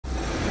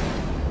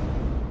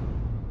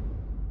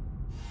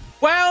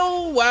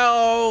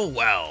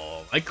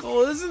Well.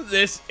 Michael, isn't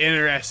this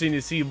interesting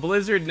to see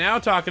Blizzard now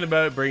talking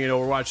about bringing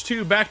Overwatch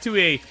 2 back to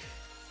a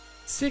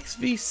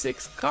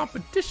 6v6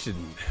 competition?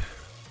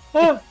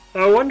 Oh,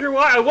 I wonder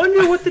why. I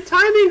wonder what the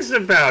timing's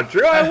about,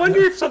 Drew. I wonder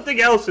if something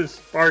else has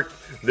sparked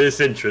this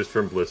interest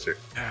from Blizzard.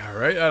 All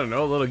right, I don't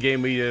know. A little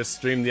game we just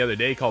streamed the other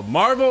day called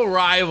Marvel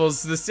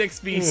Rivals, the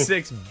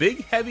 6v6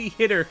 big heavy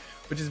hitter,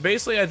 which is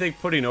basically, I think,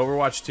 putting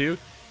Overwatch 2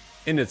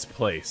 in its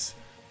place.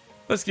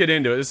 Let's get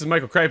into it. This is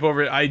Michael Kripe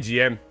over at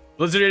IGN.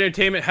 Blizzard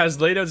Entertainment has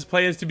laid out its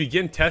plans to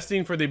begin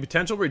testing for the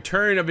potential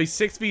return of a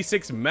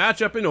 6v6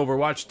 matchup in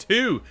Overwatch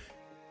 2.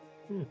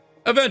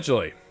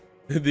 Eventually.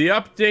 The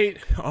update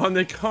on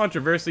the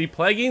controversy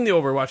plaguing the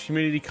Overwatch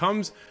community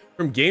comes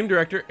from game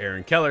director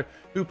Aaron Keller,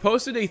 who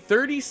posted a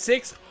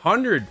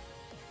 3,600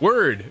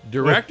 word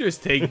director's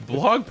take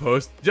blog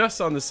post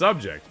just on the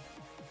subject.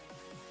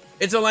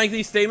 It's a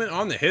lengthy statement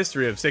on the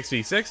history of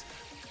 6v6,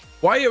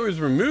 why it was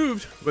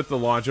removed with the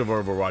launch of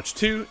Overwatch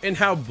 2, and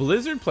how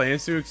Blizzard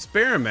plans to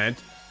experiment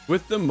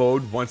with the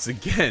mode once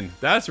again.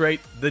 That's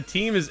right, the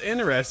team is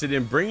interested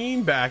in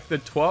bringing back the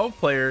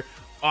 12-player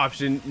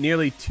option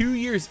nearly 2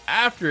 years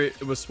after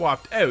it was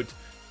swapped out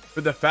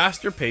for the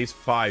faster paced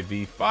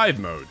 5v5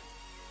 mode.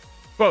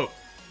 Quote,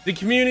 the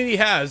community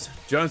has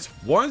just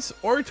once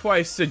or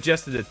twice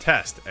suggested a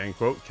test, end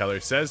quote.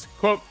 Keller says,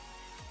 quote,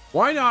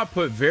 why not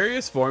put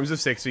various forms of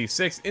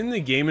 6v6 in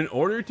the game in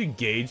order to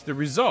gauge the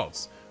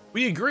results?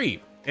 We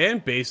agree,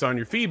 and based on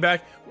your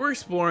feedback, we're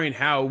exploring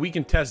how we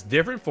can test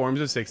different forms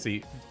of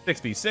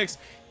 6v6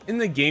 in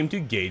the game to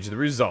gauge the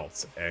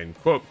results, end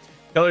quote.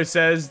 Keller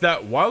says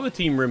that while the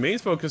team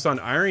remains focused on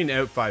ironing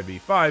out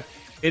 5v5,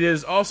 it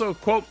is also,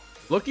 quote,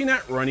 looking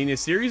at running a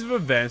series of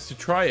events to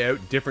try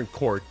out different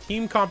core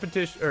team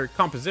competition or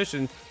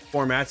composition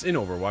formats in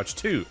Overwatch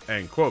 2,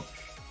 end quote.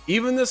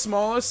 Even the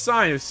smallest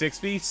sign of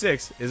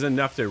 6v6 is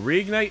enough to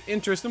reignite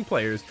interest in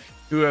players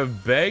who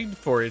have begged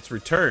for its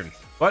return.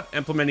 But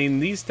implementing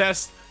these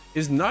tests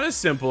is not as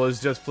simple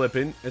as just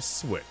flipping a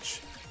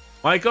switch.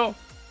 Michael,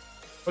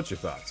 what's your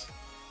thoughts?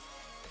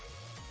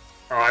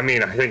 Oh, I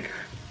mean, I think,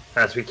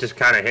 as we just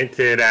kind of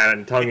hinted at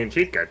in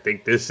tongue-in-cheek, I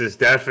think this is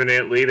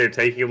definitely, they're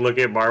taking a look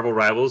at Marvel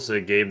Rivals, a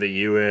game that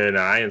you and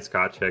I and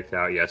Scott checked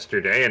out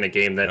yesterday, and a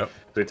game that, as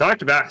we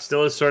talked about,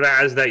 still sort of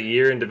has that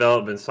year in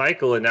development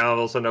cycle, and now all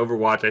of a sudden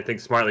Overwatch, I think,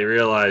 smartly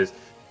realized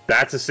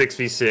that's a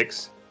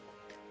 6v6,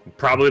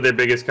 probably their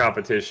biggest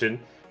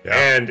competition,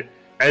 and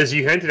as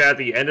you hinted at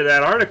the end of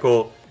that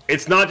article,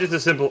 it's not just a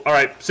simple, all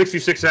right,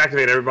 6v6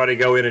 activate, everybody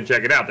go in and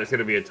check it out. There's going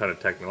to be a ton of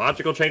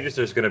technological changes.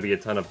 There's going to be a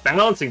ton of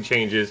balancing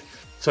changes.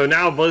 So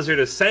now Blizzard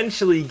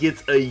essentially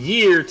gets a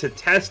year to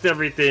test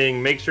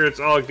everything, make sure it's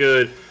all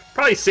good.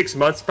 Probably 6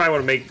 months.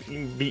 Probably want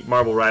to beat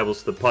Marvel Rivals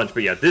to the punch.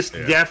 But yeah, this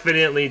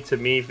definitely, to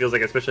me, feels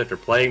like, especially after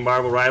playing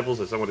Marvel Rivals,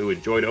 as someone who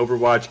enjoyed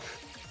Overwatch,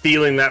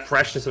 feeling that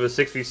freshness of a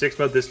 6v6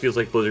 mode, this feels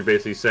like Blizzard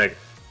basically saying,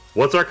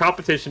 what's our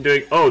competition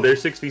doing? Oh, they're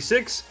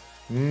 6v6?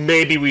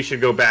 Maybe we should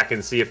go back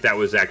and see if that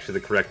was actually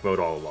the correct mode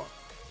all along.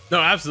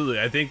 No,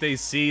 absolutely. I think they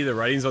see the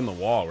writings on the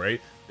wall,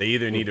 right? They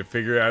either need to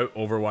figure out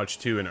Overwatch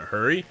 2 in a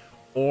hurry,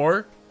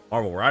 or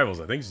Marvel Rivals,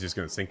 I think, is just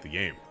going to sink the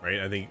game, right?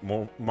 I think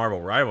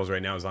Marvel Rivals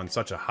right now is on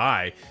such a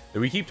high that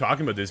we keep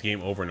talking about this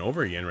game over and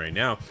over again right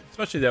now,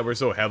 especially that we're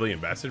so heavily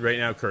invested right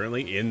now,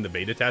 currently in the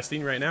beta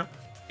testing right now.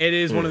 It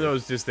is one of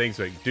those just things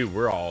like, dude,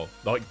 we're all,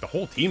 like, the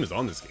whole team is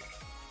on this game.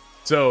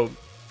 So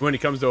when it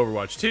comes to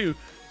Overwatch 2,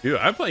 dude,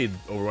 I've played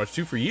Overwatch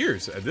 2 for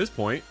years at this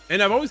point,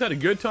 and I've always had a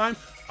good time.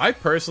 I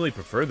personally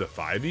prefer the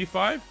 5v5.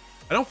 I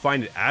don't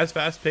find it as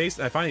fast-paced.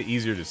 I find it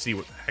easier to see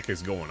what the heck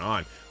is going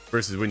on,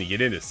 versus when you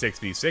get into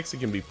 6v6, it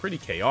can be pretty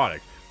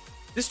chaotic.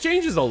 This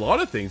changes a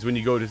lot of things when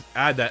you go to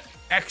add that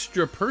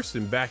extra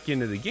person back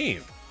into the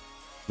game.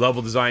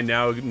 Level design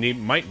now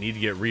might need to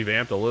get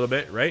revamped a little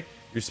bit, right?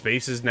 Your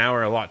spaces now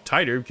are a lot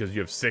tighter because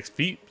you have six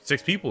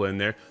people in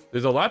there.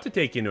 There's a lot to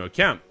take into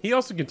account. He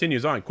also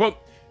continues on, quote,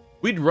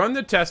 we'd run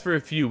the test for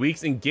a few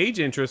weeks and gauge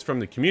interest from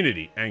the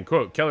community, end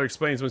quote. Keller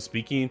explains when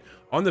speaking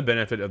on the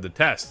benefit of the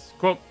tests.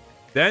 Quote,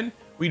 then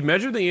we'd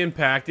measure the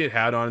impact it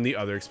had on the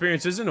other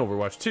experiences in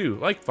Overwatch 2,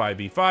 like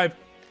 5v5,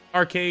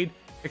 arcade,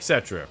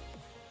 etc.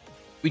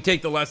 We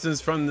take the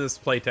lessons from this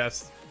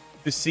playtest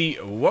to see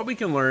what we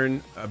can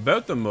learn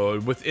about the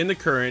mode within the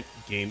current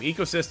game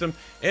ecosystem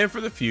and for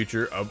the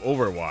future of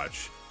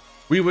Overwatch.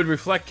 We would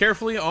reflect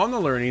carefully on the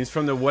learnings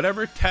from the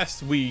whatever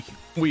tests we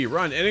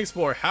run and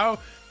explore how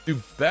to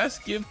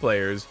best give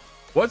players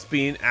what's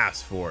being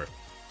asked for.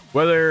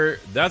 Whether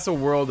that's a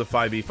world of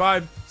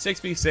 5v5,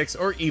 6v6,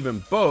 or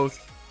even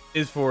both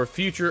is for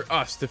future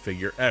us to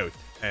figure out,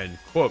 end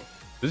quote.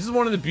 This is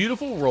one of the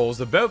beautiful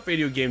roles about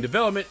video game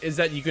development, is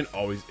that you can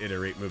always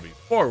iterate moving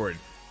forward.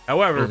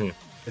 However,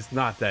 it's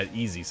not that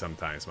easy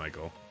sometimes,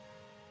 Michael.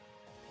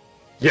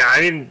 Yeah,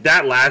 I mean,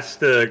 that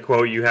last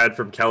quote you had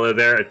from Keller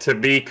there, to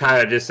me,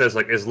 kind of just says,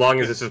 like, as long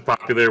as this is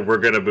popular, we're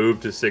going to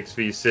move to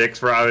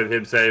 6v6, rather than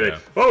him saying,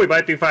 like, oh, we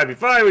might do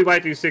 5v5, we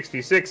might do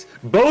 6v6.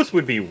 Both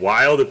would be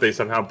wild if they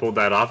somehow pulled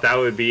that off. That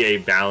would be a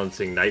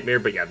balancing nightmare.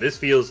 But yeah, this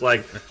feels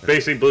like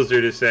basically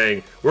Blizzard is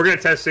saying, we're going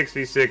to test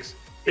 6v6.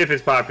 if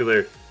it's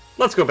popular,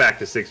 let's go back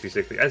to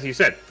 6v6. As you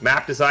said,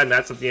 map design,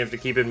 that's something you have to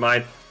keep in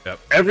mind. Yep.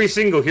 Every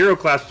single hero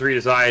class was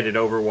redesigned in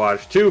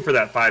Overwatch 2 for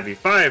that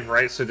 5v5,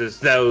 right? So does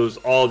those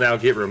all now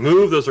get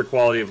removed? Those are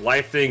quality of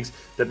life things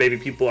that maybe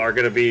people are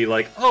going to be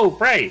like, oh,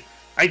 right,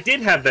 I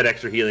did have that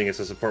extra healing as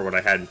a support when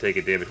I hadn't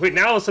taken damage. Wait,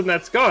 now all of a sudden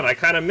that's gone. I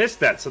kind of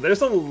missed that. So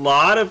there's a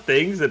lot of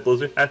things that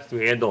Blizzard has to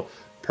handle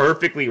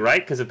perfectly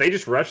right, because if they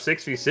just rush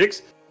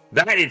 6v6,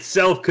 that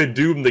itself could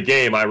doom the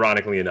game,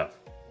 ironically enough.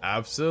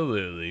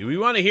 Absolutely. We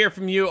want to hear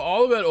from you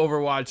all about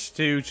Overwatch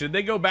 2. Should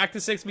they go back to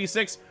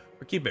 6v6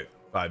 or keep it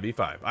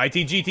 5v5?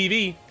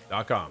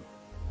 ITGTV.com.